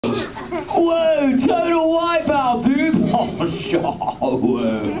Whoa, total wipeout, dude. Oh,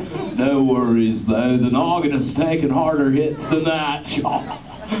 whoa. No worries, though. The noggin has taken harder hits than that.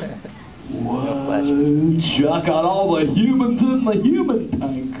 Whoa, chuck out all the humans in the human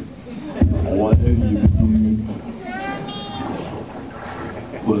tank. Hello, human dudes.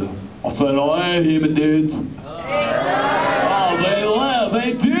 Well, I said hello, human dudes. Oh, they love,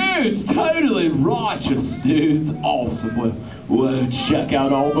 hey, dudes, totally righteous dudes. Awesome. Well, check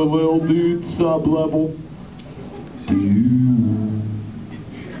out all the little dudes sub-level.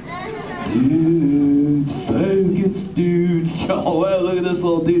 Dudes, focus, dudes. Oh, well, look at this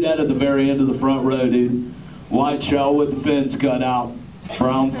little dude out at the very end of the front row, dude. White shell with the fins cut out.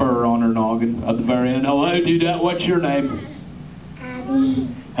 Brown fur on her noggin at the very end. Hello, dudette, what's your name? Abby.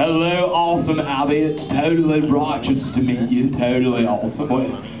 Hello, awesome Abby. It's totally righteous to meet you. Totally awesome.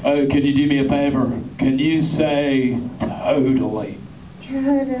 Oh, can you do me a favor? Can you say totally?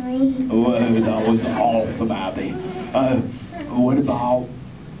 Totally. Whoa, that was awesome, Abby. What about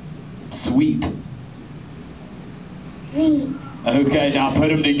sweet? Sweet. Okay, now put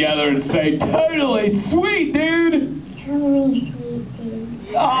them together and say totally sweet, dude. Totally sweet, dude.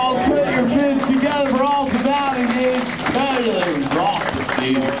 Oh, put your fins together for awesome Abby, dude. Totally rocked,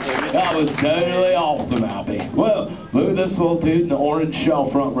 dude. That was totally awesome, Abby. Well, look at this little dude in the orange shell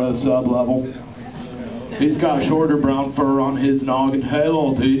front row sub-level. He's got shorter brown fur on his noggin. Hey,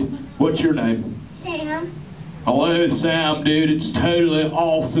 little dude, what's your name? Sam. Hello, Sam, dude. It's totally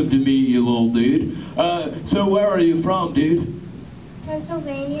awesome to meet you, little dude. So where are you from, dude?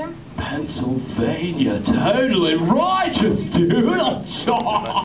 Pennsylvania. Pennsylvania. Totally righteous, dude.